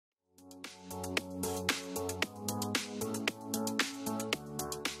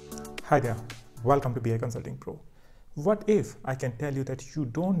Hi there, welcome to BI Consulting Pro. What if I can tell you that you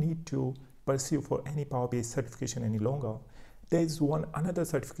don't need to pursue for any Power BI certification any longer? There is another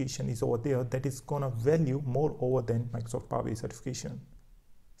certification is over there that is gonna value more over than Microsoft Power BI certification.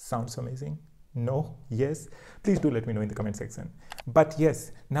 Sounds amazing? No? Yes? Please do let me know in the comment section. But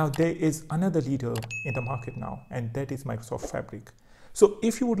yes, now there is another leader in the market now, and that is Microsoft Fabric. So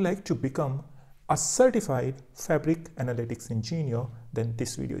if you would like to become a certified Fabric Analytics engineer, then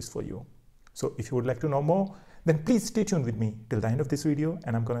this video is for you. So if you would like to know more, then please stay tuned with me till the end of this video,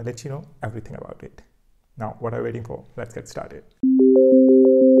 and I'm gonna let you know everything about it. Now, what are you waiting for? Let's get started.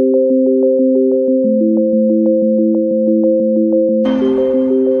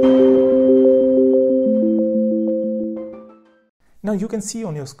 Now you can see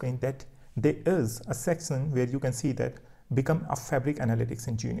on your screen that there is a section where you can see that become a Fabric Analytics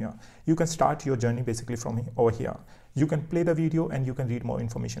engineer. You can start your journey basically from over here. You can play the video and you can read more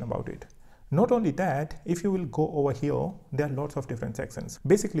information about it. Not only that, if you will go over here, there are lots of different sections.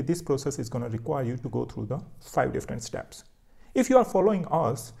 Basically, this process is going to require you to go through the 5 different steps. If you are following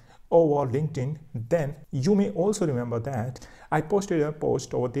us over LinkedIn, then you may also remember that I posted a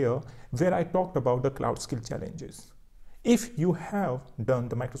post over there where I talked about the Cloud Skill Challenges. If you have done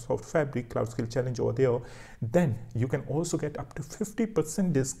the Microsoft Fabric Cloud Skill Challenge over there, then you can also get up to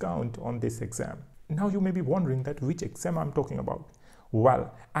 50% discount on this exam. Now you may be wondering that which exam I'm talking about.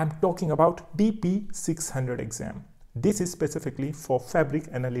 Well, I'm talking about DP600 exam. This is specifically for Fabric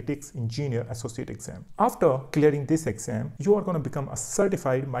Analytics Engineer Associate exam. After clearing this exam, you are going to become a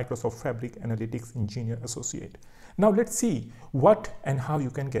certified Microsoft Fabric Analytics Engineer Associate. Now let's see what and how you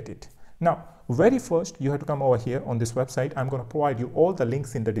can get it. Now, very first, you have to come over here on this website. I'm going to provide you all the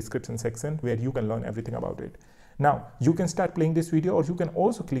links in the description section where you can learn everything about it. Now, you can start playing this video, or you can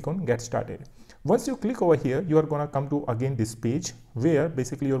also click on Get Started. Once you click over here, you are going to come to again this page where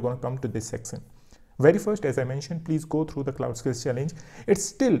basically you're going to come to this section. Very first, as I mentioned, please go through the Cloud Skills Challenge. It's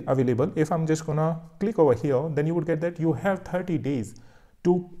still available. If I'm just going to click over here, then you would get that you have 30 days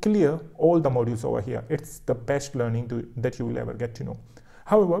to clear all the modules over here. It's the best learning that you will ever get to know.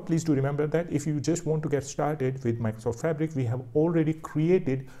 However, please do remember that if you just want to get started with Microsoft Fabric, we have already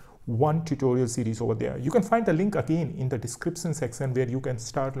created one tutorial series over there. You can find the link again in the description section where you can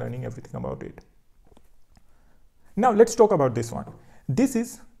start learning everything about it. Now let's talk about this one. This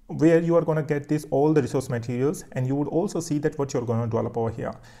is where you are going to get all the resource materials, and you would also see that what you're going to develop over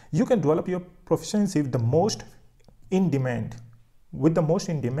here. You can develop your proficiency with the most in demand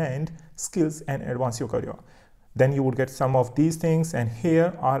skills and advance your career. Then you would get some of these things, and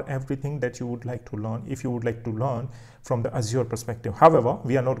here are everything that you would like to learn if you would like to learn from the Azure perspective. However,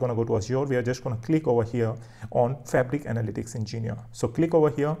 we are not going to go to Azure. We are just going to click over here on Fabric Analytics Engineer. So click over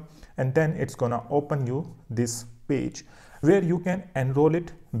here, and then it's going to open you this page where you can enroll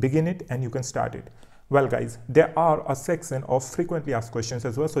it, begin it, and you can start it. Well guys, there are a section of frequently asked questions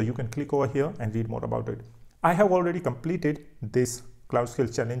as well, so you can click over here and read more about it. I have already completed this Cloud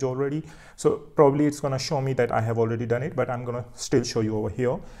Skills Challenge already, so probably it's going to show me that I have already done it, but I'm going to still show you over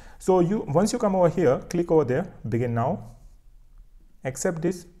here. So once you come over here, click over there, begin now, accept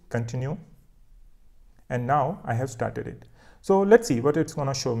this, continue, and now I have started it. So let's see what it's going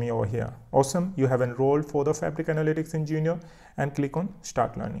to show me over here. Awesome, you have enrolled for the Fabric Analytics Engineer, and click on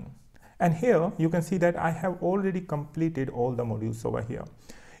Start Learning. And here you can see that I have already completed all the modules over here.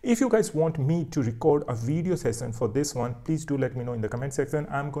 If you guys want me to record a video session for this one, please do let me know in the comment section.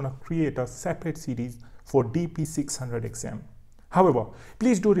 I'm going to create a separate series for DP600 exam. However,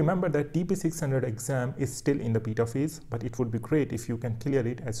 please do remember that DP600 exam is still in the beta phase, but it would be great if you can clear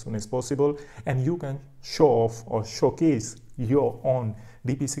it as soon as possible, and you can show off or showcase your own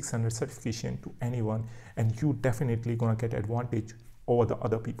DP600 certification to anyone, and you definitely going to get advantage over the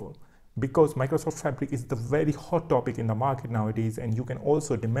other people. Because Microsoft Fabric is the very hot topic in the market nowadays, and you can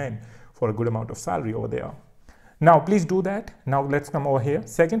also demand for a good amount of salary over there. Now, please do that. Now, let's come over here.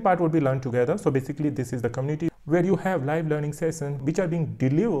 Second part would be Learn Together. So basically, this is the community where you have live learning sessions which are being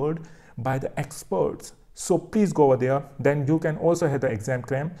delivered by the experts. So please go over there. Then you can also have the exam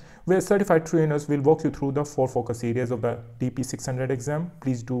cram where certified trainers will walk you through the 4 focus areas of the DP600 exam.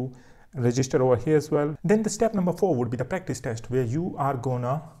 Please do register over here as well. Then the step number 4 would be the practice test, where you are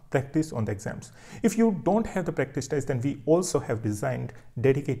gonna practice on the exams. If you don't have the practice test, then we also have designed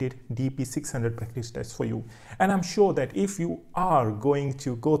dedicated DP600 practice tests for you. And I'm sure that if you are going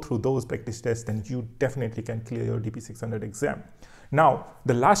to go through those practice tests, then you definitely can clear your DP600 exam. Now,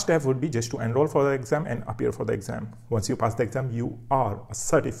 the last step would be just to enroll for the exam and appear for the exam. Once you pass the exam, you are a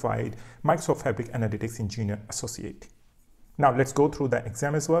certified Microsoft Fabric Analytics Engineer Associate. Now let's go through the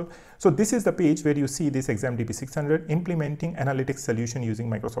exam as well. So this is the page where you see this exam DP600, implementing analytics solution using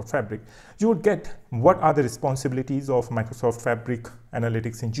Microsoft Fabric. You would get what are the responsibilities of Microsoft Fabric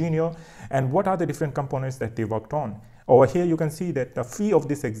analytics engineer and what are the different components that they worked on. Over here you can see that the fee of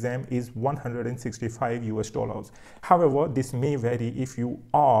this exam is $165 US. However, this may vary if you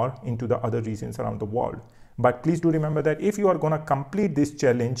are into the other regions around the world. But please do remember that if you are going to complete this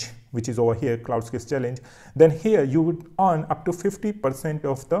challenge, which is over here, Cloud Skills Challenge, then here you would earn up to 50%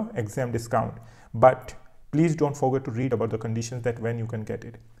 of the exam discount. But please don't forget to read about the conditions that when you can get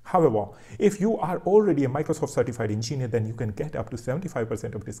it. However, if you are already a Microsoft certified engineer, then you can get up to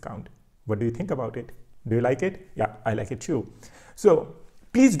 75% of discount. What do you think about it? Do you like it? Yeah, I like it too. So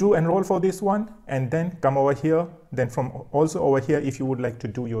please do enroll for this one and then come over here. Then from also over here, if you would like to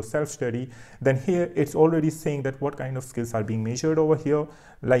do your self-study, then here it's already saying that what kind of skills are being measured over here.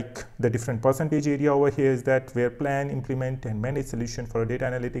 Like the different percentage area over here is that where plan, implement and manage solution for data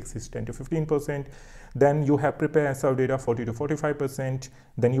analytics is 10 to 15%. Then you have prepare and serve data 40 to 45%.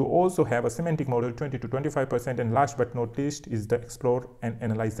 Then you also have a semantic model 20 to 25%. And last but not least is the explore and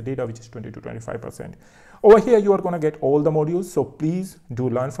analyze the data, which is 20 to 25%. Over here, you are going to get all the modules. So please do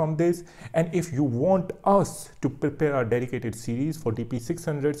learn from this. And if you want us to prepare a dedicated series for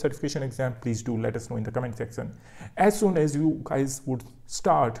DP600 certification exam, please do let us know in the comment section. As soon as you guys would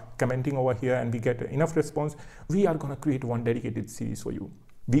start commenting over here and we get enough response, we are going to create one dedicated series for you.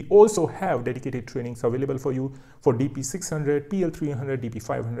 We also have dedicated trainings available for you for DP600, PL300,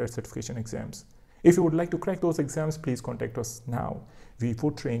 DP500 certification exams. If you would like to crack those exams, please contact us now. We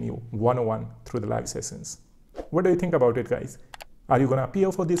would train you one-on-one through the live sessions. What do you think about it, guys? Are you going to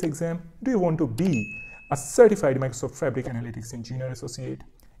appear for this exam? Do you want to be a certified Microsoft Fabric Analytics Engineer Associate?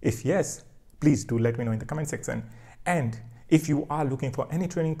 If yes, please do let me know in the comment section. And if you are looking for any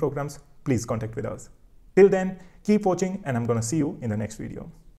training programs, please contact with us. Till then, keep watching and I'm going to see you in the next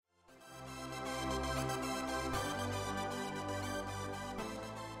video.